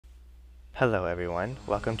Hello everyone,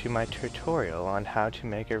 welcome to my tutorial on how to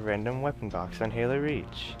make a random weapon box on Halo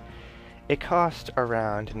Reach. It costs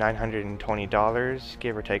around $920,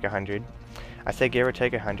 give or take 100. I say give or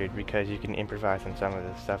take 100 because you can improvise on some of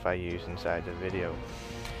the stuff I use inside the video.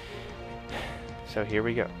 So here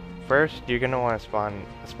we go. First, you're going to want to spawn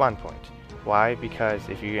a spawn point. Why? Because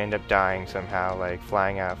if you end up dying somehow, like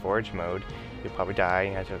flying out of Forge mode, you'll probably die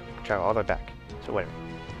and you have to travel all the way back. So whatever.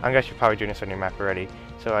 I guess you're probably doing this on your map already,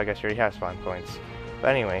 so I guess you already have spawn points. But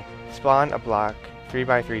anyway, spawn a block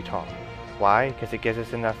 3x3 tall. Why? Because it gives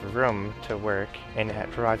us enough room to work and it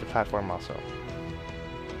provides a platform also.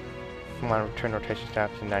 I want to turn rotation snap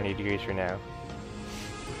to 90 degrees for now.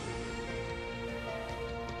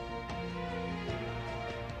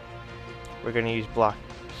 We're going to use blocks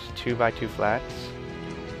 2x2 flats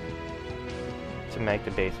to make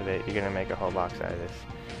the base of it. You're going to make a whole box out of this.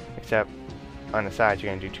 Except on the sides, you're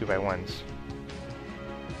going to do 2x1s.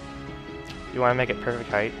 You want to make it perfect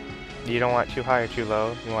height. You don't want too high or too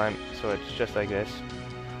low. You want so it's just like this.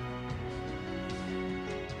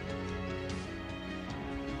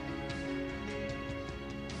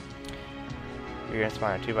 You're going to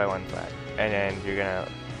spawn a 2x1 flat. And then you're going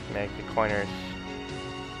to make the corners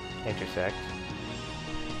intersect.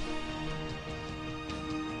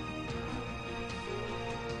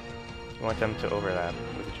 You want them to overlap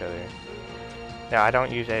with each other. Now, I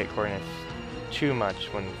don't use edit coordinates too much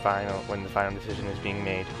when the final decision is being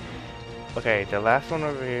made. Okay, the last one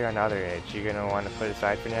over here on the other edge, you're gonna want to put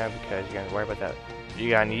aside for now because you're gonna worry about that.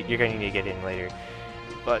 You're gonna need to get in later.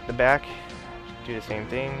 But the back, do the same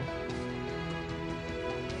thing.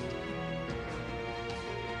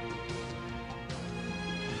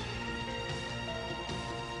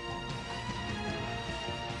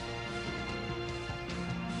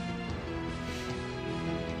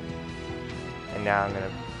 And now I'm gonna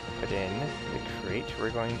put in the crate we're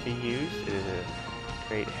going to use. It is a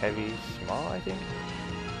crate heavy small, I think.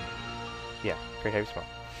 Yeah, crate heavy small.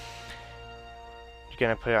 You're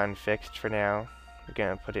gonna put it on fixed for now. You're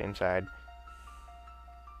gonna put it inside.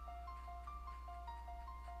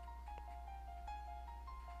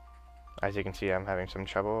 As you can see, I'm having some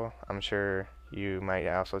trouble. I'm sure you might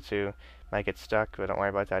also too. Might get stuck, but don't worry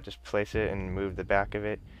about that. Just place it and move the back of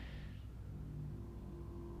it.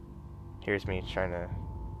 Here's me trying to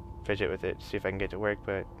fidget with it, see if I can get it to work,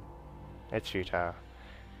 but it's futile.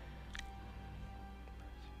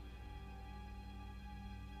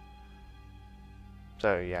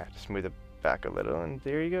 So yeah, just move it back a little, and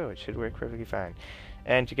there you go. It should work perfectly fine.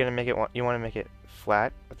 And you're gonna make it. You want to make it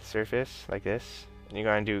flat with the surface like this, and you're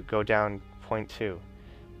gonna go down 0.2.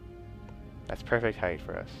 That's perfect height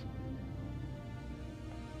for us.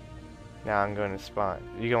 Now I'm going to spawn.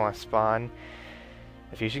 You're gonna want to spawn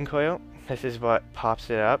a fusion coil. This is what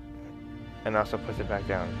pops it up and also puts it back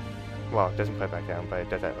down. Well, it doesn't put it back down, but it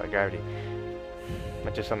does that by gravity.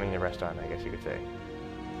 But just something to rest on, I guess you could say.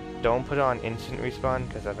 Don't put it on instant respawn,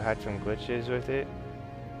 because I've had some glitches with it.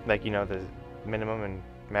 Like, you know, the minimum and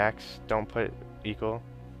max. Don't put it equal.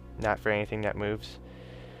 Not for anything that moves.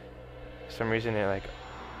 For some reason it like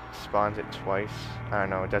spawns it twice. I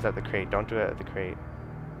don't know, it does that at the crate. Don't do it at the crate.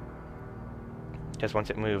 Because once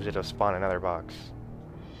it moves, it'll spawn another box.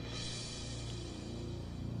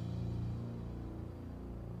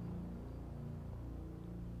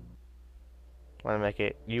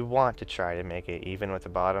 You want to try to make it even with the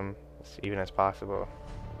bottom, as even as possible.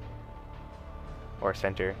 Or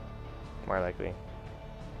center, more likely.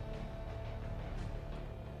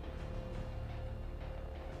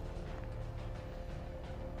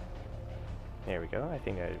 There we go, I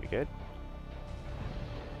think that would be good.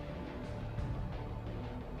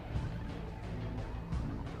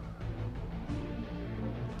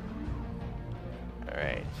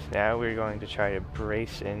 Alright, now we're going to try to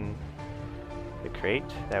brace in the crate,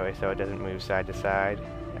 that way so it doesn't move side to side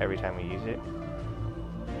every time we use it.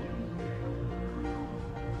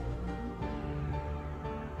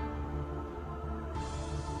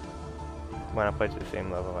 Want to put it to the same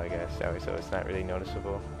level, I guess, that way so it's not really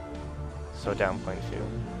noticeable. So down 0.2.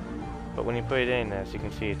 But when you put it in, as you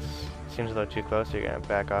can see, it seems a little too close, so you're going to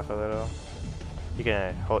back off a little. You're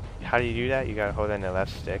going to hold, how do you do that? You got to hold in the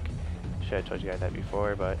left stick. Should have told you guys that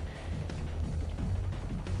before, but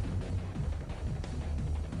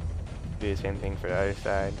do the same thing for the other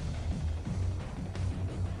side.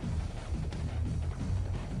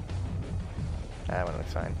 That one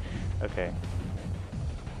looks fine. Okay.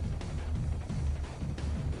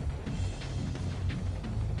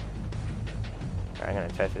 I'm gonna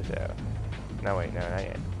test this out. No wait, no, not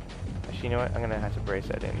yet. Actually, you know what? I'm gonna have to brace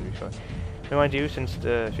that in before. What I want to do, since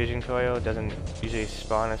the fusion coil doesn't usually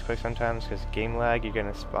spawn as quick sometimes because game lag, you're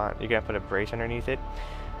gonna put a brace underneath it.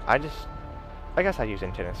 I guess I'd use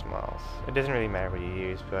antenna smalls. It doesn't really matter what you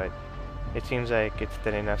use, but it seems like it's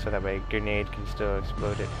thin enough so that way a grenade can still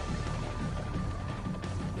explode it.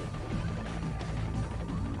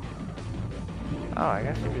 Oh, I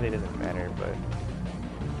guess it really doesn't matter, but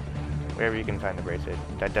wherever you can find the bracelet.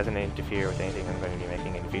 That doesn't interfere with anything I'm going to be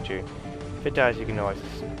making in the future. If it does, you can always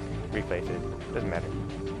replace it. Doesn't matter.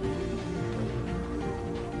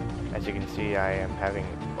 As you can see,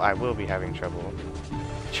 I will be having trouble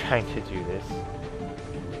trying to do this.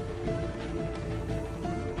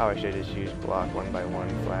 Probably should just use block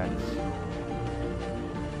 1x1 flats.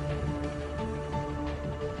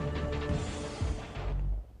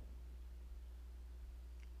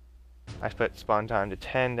 I put spawn time to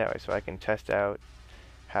 10 that way so I can test out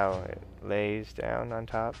how it lays down on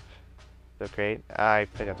top the crate. I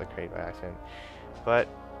picked up the crate by accident. But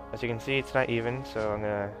as you can see, it's not even, so I'm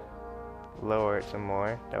gonna lower it some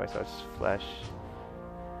more. That way so it's flush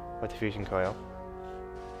with the fusion coil.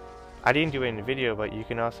 I didn't do it in the video, but you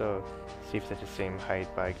can also see if it's the same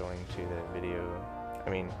height by going to the video.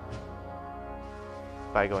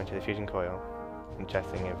 By going to the fusion coil and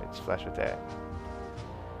testing if it's flush with that.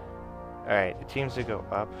 Alright, it seems to go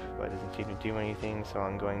up, but it doesn't seem to do anything, so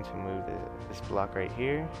I'm going to move this block right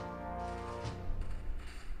here.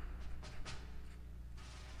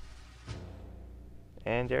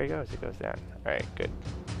 And there it goes down. Alright, good.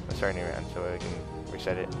 I'm starting around so I can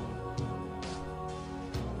reset it.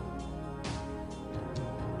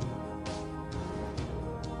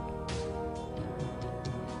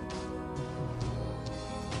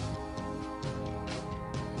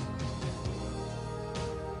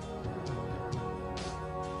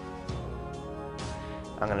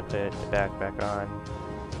 I'm gonna put the back on.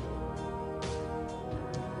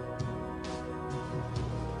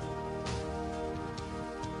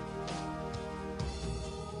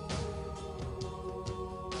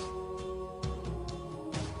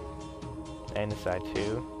 And the side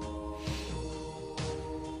too.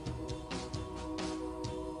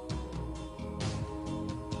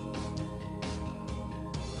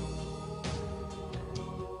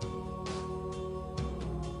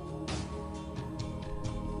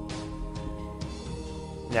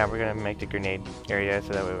 Now we're gonna make the grenade area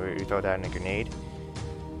so that way we throw that in a grenade.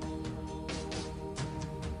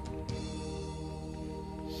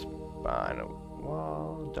 Spawn a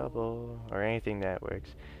wall, double, or anything that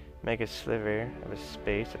works. Make a sliver of a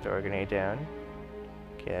space to throw a grenade down.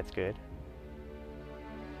 Okay, that's good.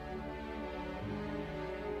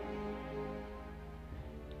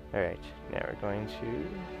 Alright, now we're going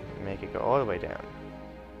to make it go all the way down.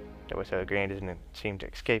 That way so the grenade doesn't seem to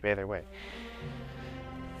escape either way.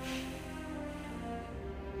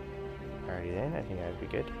 Alrighty then, I think that would be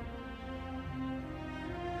good.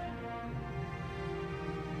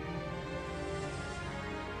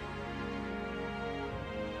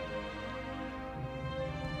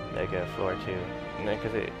 Make a floor too.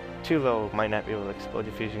 Because it too low might not be able to explode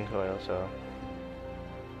the fusion coil, so.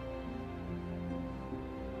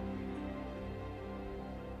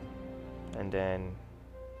 And then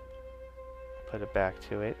put it back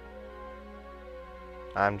to it.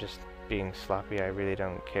 I'm just being sloppy, I really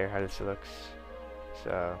don't care how this looks.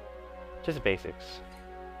 So, just the basics.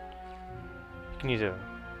 You can use a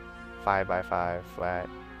 5x5 flat.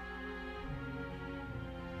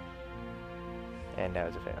 And that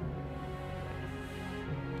was a fail.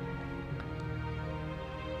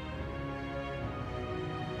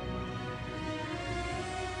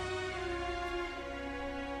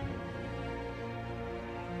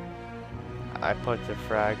 I put the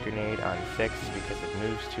frag grenade on 6 because it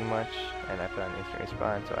moves too much, and I put on instant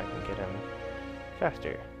respawn so I can get him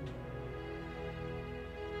faster.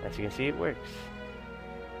 As you can see, it works.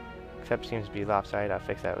 Except seems to be lopsided. I'll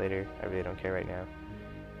fix that later. I really don't care right now.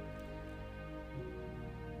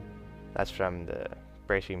 That's from the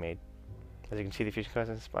brace we made. As you can see, the fusion coil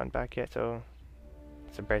hasn't spawned back yet, so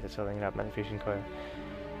it's the brace that's holding it up, not the fusion coil.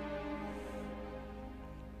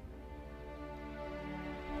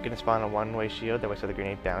 I'm gonna spawn a one-way shield, that way so the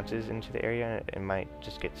grenade bounces into the area and it might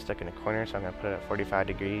just get stuck in a corner, so I'm gonna put it at 45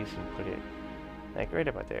 degrees and put it like right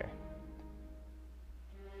about there.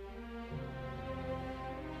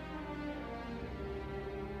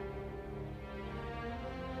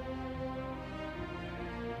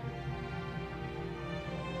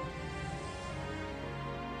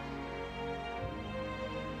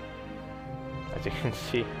 As you can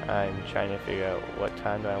see, I'm trying to figure out what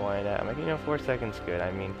time do I want it at. I'm like, 4 seconds good. I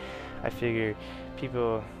mean, I figure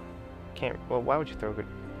people can't, well, why would you throw,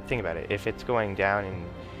 think about it, if it's going down and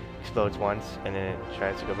explodes once, and then it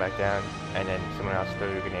tries to go back down, and then someone else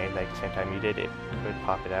throws a grenade like the same time you did, it could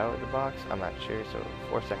pop it out of the box. I'm not sure, so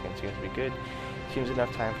 4 seconds seems to be good. Seems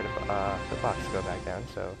enough time for the box to go back down,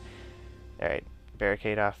 so... Alright,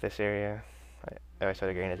 barricade off this area. I saw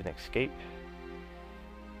the grenade as an escape.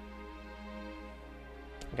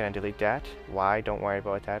 I'm gonna delete that. Why? Don't worry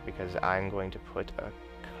about that, because I'm going to put a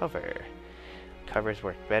cover. Covers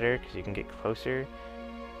work better, because you can get closer,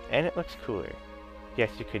 and it looks cooler. Yes,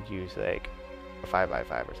 you could use like a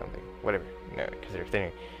 5x5 or something, whatever, no, because they're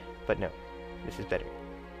thinner, but no, this is better.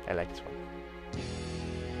 I like this one.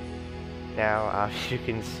 Now, you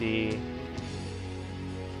can see,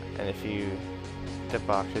 and if the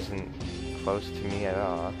box isn't close to me at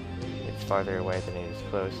all, it's farther away than it is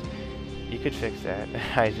close, you could fix that.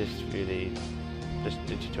 I just did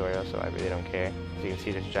the tutorial, so I really don't care. As you can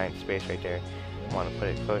see, there's a giant space right there. I want to put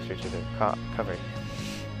it closer to the cover.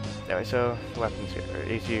 Anyway, so weapons are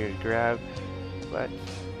easier to grab. Let's do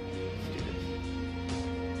this.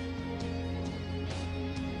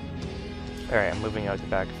 Alright, I'm moving out the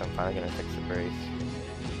back because I'm finally going to fix the brace.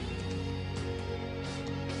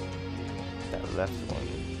 That left one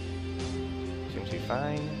seems to be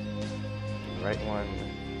fine. The right one,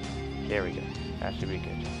 there we go. That should be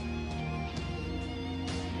good.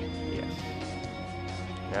 Yes.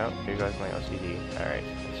 No, here goes my OCD. Alright,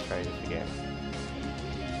 let's try this again.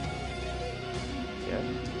 Yes?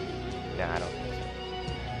 Nah, I don't think so.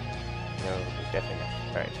 No, definitely not.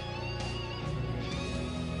 Alright.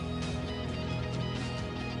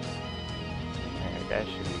 Alright, that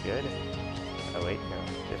should be good. Oh wait, no,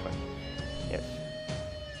 this one. Yes.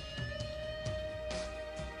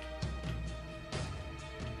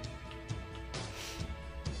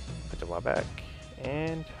 Put the wall back,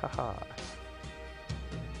 and haha.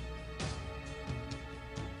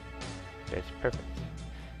 It's perfect.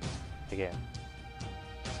 Again.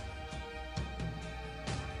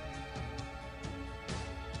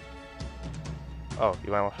 Oh,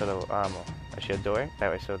 you want to put a shield door?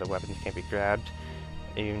 That way so the weapons can't be grabbed,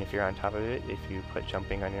 even if you're on top of it, if you put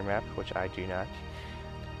jumping on your map, which I do not.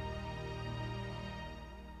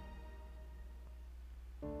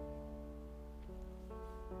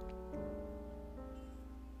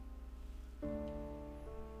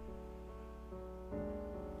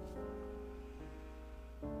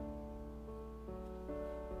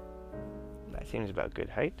 That seems about good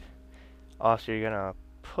height. Also, you're gonna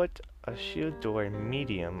put a shield door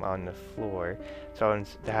medium on the floor, so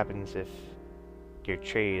that happens if your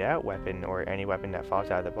trade out weapon or any weapon that falls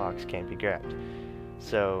out of the box can't be grabbed.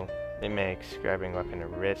 So it makes grabbing a weapon a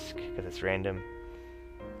risk because it's random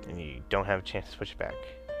and you don't have a chance to switch it back.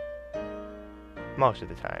 Most of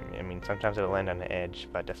the time. I mean, sometimes it'll land on the edge,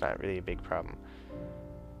 but that's not really a big problem.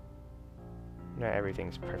 Not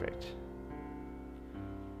everything's perfect.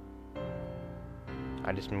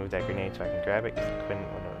 I just moved that grenade so I can grab it because I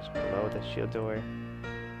couldn't when it was below the shield door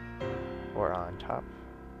or on top.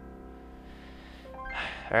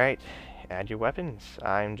 Alright, add your weapons.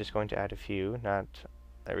 I'm just going to add a few, not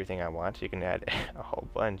everything I want. You can add a whole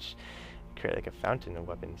bunch, create like a fountain of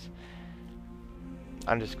weapons.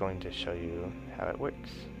 I'm just going to show you how it works.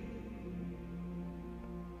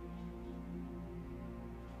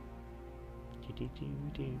 Do do do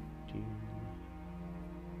do do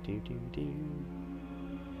do do do.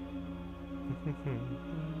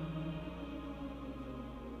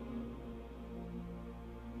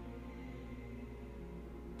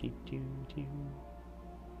 Do, do, do.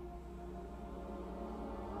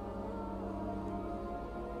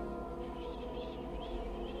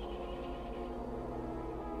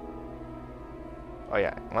 Oh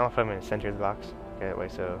yeah, I'm gonna put them in the center of the box. Okay, that way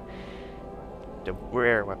so the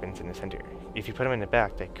rare weapons in the center. If you put them in the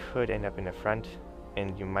back, they could end up in the front,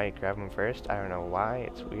 and you might grab them first. I don't know why,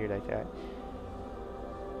 it's weird like that.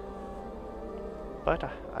 But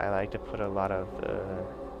I like to put a lot of the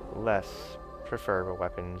less preferable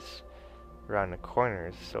weapons around the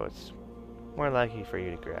corners, so it's more likely for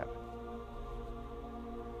you to grab.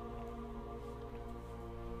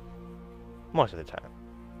 Most of the time.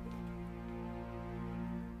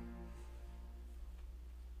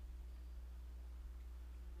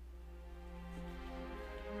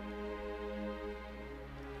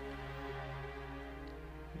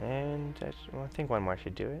 And I think one more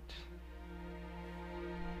should do it.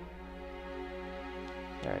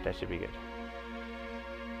 Alright, that should be good.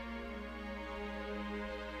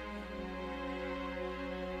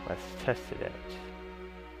 Let's test it out.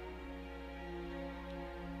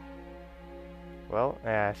 Well,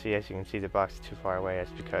 see, as you can see, the box is too far away.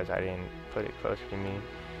 That's because I didn't put it closer to me.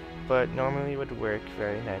 But normally it would work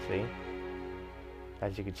very nicely,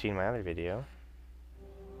 as you can see in my other video.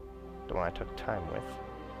 the one I took time with.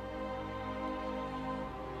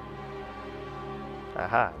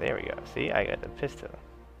 Aha, there we go. See, I got the pistol.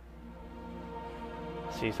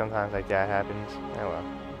 See, sometimes like that happens. Oh well.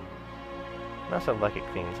 And also luck it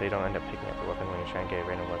clean, so you don't end up picking up the weapon when you're trying to get a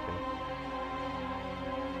random weapon.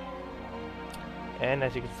 And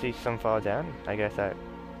as you can see, some fall down. I guess that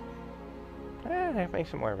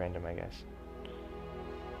makes it more random, I guess.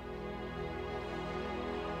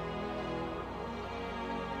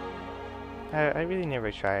 I really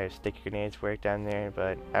never try sticky grenades work down there,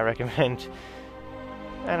 but I recommend...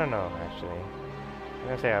 I don't know, actually. I'm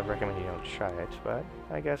gonna say I recommend you don't try it, but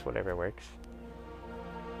I guess whatever works.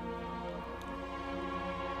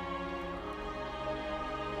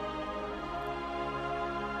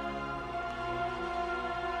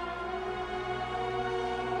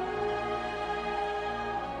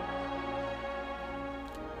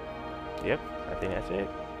 Yep, I think that's it.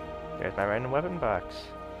 There's my random weapon box.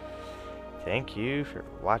 Thank you for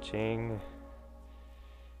watching.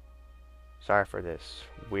 Sorry for this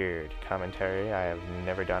weird commentary. I have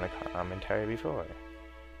never done a commentary before.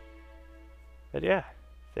 But yeah,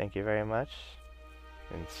 thank you very much,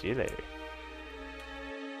 and see you later.